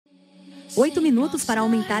8 minutos para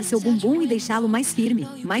aumentar seu bumbum e deixá-lo mais firme,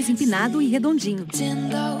 mais empinado e redondinho.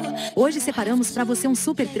 Hoje separamos para você um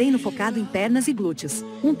super treino focado em pernas e glúteos.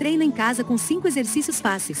 Um treino em casa com 5 exercícios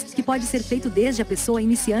fáceis, que pode ser feito desde a pessoa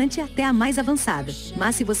iniciante até a mais avançada.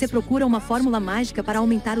 Mas se você procura uma fórmula mágica para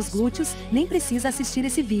aumentar os glúteos, nem precisa assistir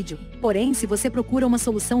esse vídeo. Porém, se você procura uma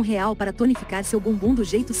solução real para tonificar seu bumbum do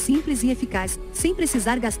jeito simples e eficaz, sem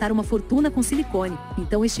precisar gastar uma fortuna com silicone,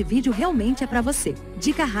 então este vídeo realmente é para você.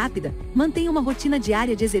 Dica rápida: mantenha uma rotina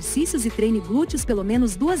diária de exercícios e treine glúteos pelo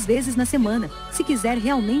menos 2 vezes na semana, se quiser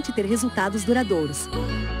realmente ter resultados duradouros.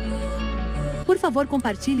 Por favor,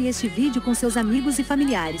 compartilhe este vídeo com seus amigos e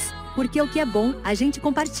familiares, porque o que é bom, a gente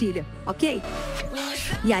compartilha, ok?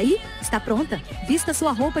 E aí, está pronta? Vista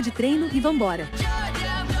sua roupa de treino e vambora!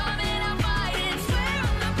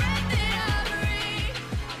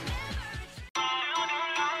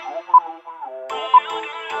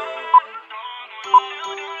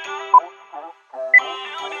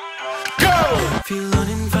 Feel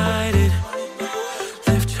uninvited.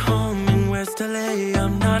 Left your home in West LA.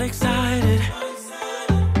 I'm not excited.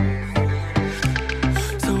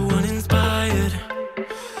 So uninspired.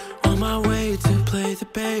 On my way to play the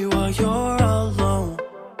bay while you're alone.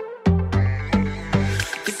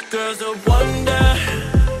 This girl's a wonder.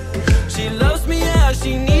 She loves me, yeah.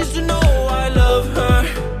 She needs to know I love her.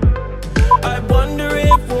 I wonder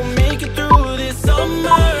if we'll make it through this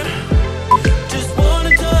summer. Just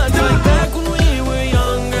wanna touch like back when we were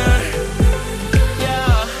younger.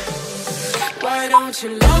 Yeah. Why don't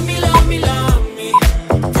you love me, love me, love me?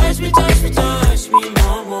 Touch me, touch me, touch me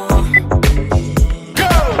no more. Go!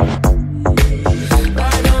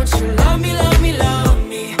 Why don't you love me, love me, love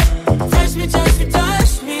me? Touch me, touch me,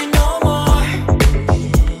 touch me no more.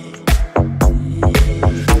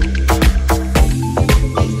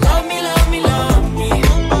 Love me, love me, love me.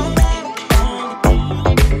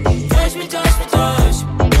 Touch me, touch me, touch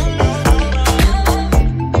me.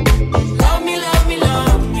 Love me, love me,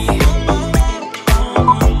 love me.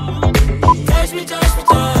 Touch me, touch me,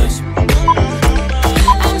 touch me.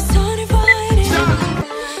 I'm so divided,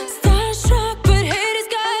 starstruck, but haters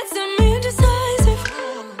got some indecisive.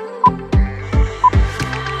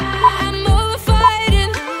 I'm over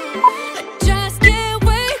fighting, I just can't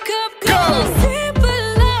wake up, can't sleep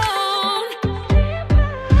alone.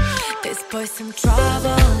 This boy's some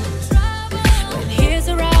trouble. When he's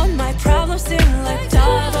around, my problems seem like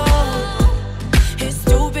double. His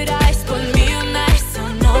stupid eyes put me on ice, so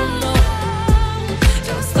no, no.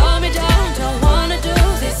 Don't slow me down, don't wanna do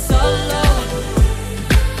this solo.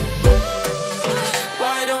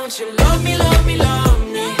 Why don't you love me, love me, love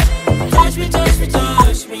me? Touch me, touch me,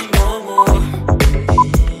 touch me no more.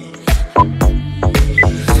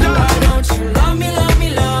 Why don't you love me, love me,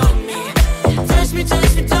 love me? Touch me,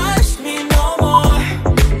 touch me, touch me no more.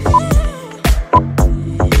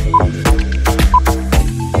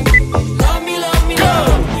 Love me, love me,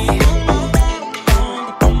 love me.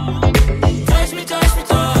 Touch me, touch me,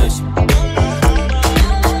 touch me.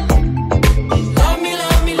 Love me,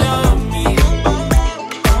 love me, love me.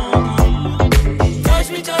 Touch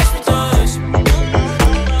me, touch me, touch me.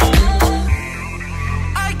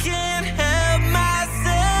 I can't help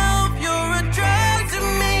myself, you're a drug to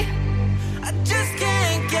me. I just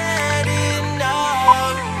can't get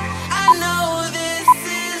enough. I know this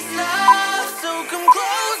is love, so come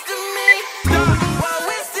close to me while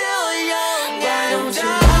we're still young. Why don't you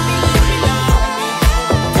love me, love me, love me?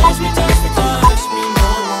 Touch me, touch me, touch me no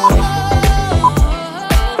more.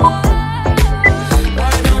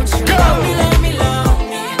 Why don't you love me, love me, love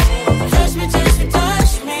me? Touch me, touch me,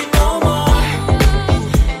 touch me no more.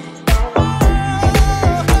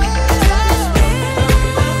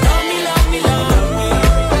 Love me, love me, love me.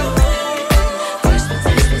 Touch me,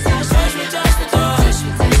 touch me, touch me, touch me, touch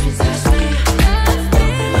me, touch me, touch me.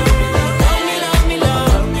 Love me, love me,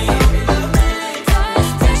 love me. Touch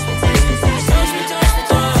me, touch me, touch me, touch me, touch me,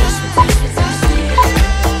 touch me, touch me, touch me.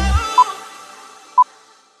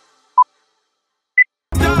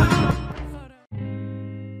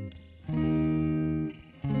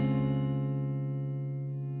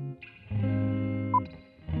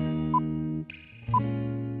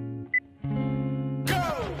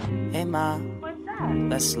 Hey ma,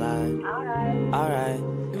 let's slide. Alright,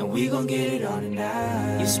 and we gon' get it on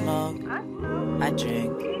tonight. You smoke, I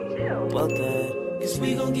drink. Well good, cause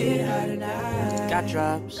we gon' get high tonight. Got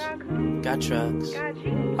drops, got trucks.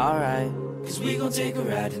 Alright, cause we gon' take a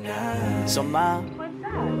ride tonight. So ma,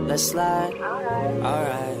 let's slide.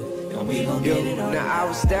 Alright, and Now I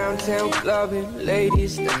was downtown clubbing,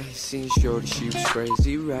 ladies, they seen shorty, she was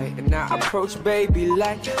crazy, right? And now I approach baby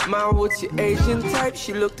like, Mom, what's your Asian type?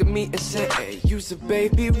 She looked at me and said, hey, you's a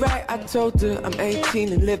baby, right? I told her I'm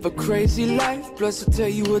 18 and live a crazy life. Plus I'll tell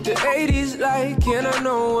you what the 80s like, and I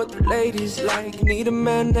know what the ladies like. Need a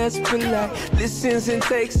man that's polite, listens and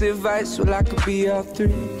takes advice. Well, I could be all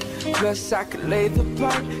three, plus I could lay the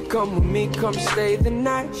pipe. Come with me, come stay the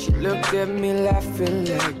night. She looked at me laughing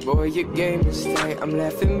like, boy, your game is tight. I'm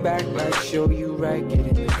laughing back like, show you right, get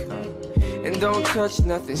in the car. And don't touch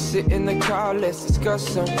nothing, sit in the car, let's discuss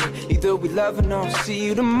something. Either we loving or see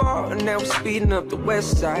you tomorrow. And now we're speeding up the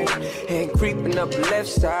west side and creeping up the left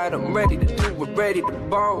side. I'm ready to do it, ready to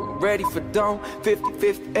bone, ready for dawn.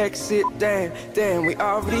 50-50 exit, damn, we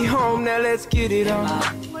already home. Now let's get it on.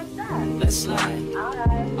 Let's slide,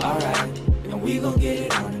 alright, and we gon' get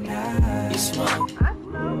it on tonight. You smoke,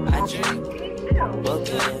 I drink, well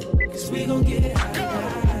good, cause we gon' get it on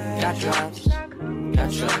tonight. Got drops,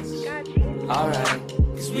 got trucks, alright,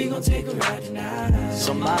 cause we gon' take a ride tonight.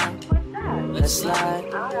 So mom, let's slide,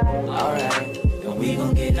 alright, and we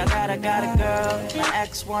gon' get it. I got a girl, my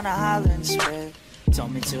ex wanna holler and spit.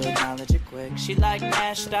 Told me to acknowledge it quick. She like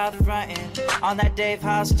mashed out frontin' on that Dave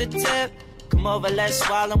Hoster tip. Come over, let's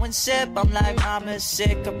swallow and sip. I'm like, mama's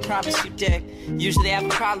sick, I promise you dick. Usually have a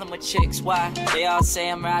problem with chicks, why? They all say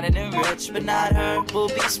I'm riding and rich, but not her.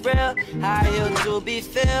 Boobies real, high heel doobie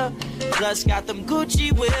feel. Plus got them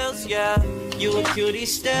Gucci wheels, yeah. You a cutie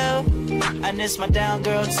still, and it's my down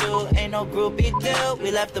girl too. Ain't no groupie deal.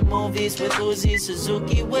 We left the movies with Uzi,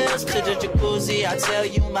 Suzuki wheels to the jacuzzi. I tell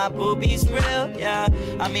you my boobies real, yeah.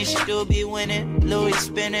 I mean she do be winning, Louis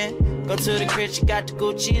spinning. Go to the crib, she got the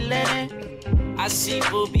Gucci linen. I see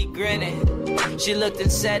Booby grinning. She looked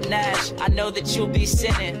and said, Nash, I know that you'll be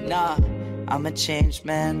sinning. Nah, I'm a changed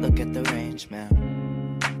man, look at the range,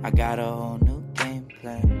 man. I got a whole new game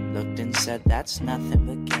plan. Looked and said, that's nothing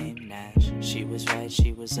but game, Nash. She was right,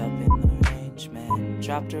 she was up in the range, man.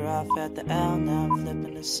 Dropped her off at the L, now I'm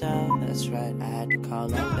flipping the cell. That's right, I had to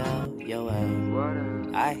call up L. Yo,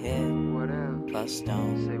 L, I hit, plus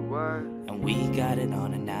don't. Say what? And we got it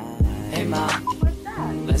on tonight. Hey, mom.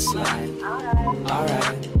 Let's slide,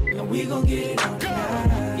 alright, and we gon' get it on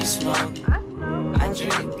tonight. You smoke, I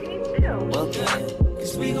drink, well good,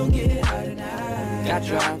 cause we gon' get it out tonight. Got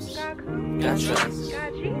drops, got trucks,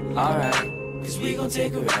 alright, cause we gon'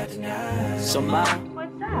 take a ride tonight. So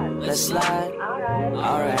mom, let's slide,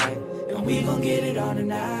 alright, and we gon' get it on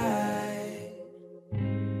tonight.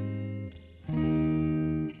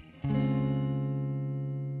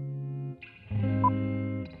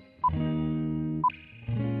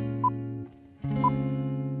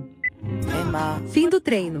 Fim do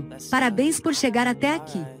treino. Parabéns por chegar até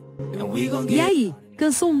aqui. E aí,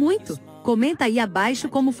 cansou muito? Comenta aí abaixo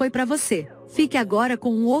como foi pra você. Fique agora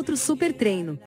com um outro super treino.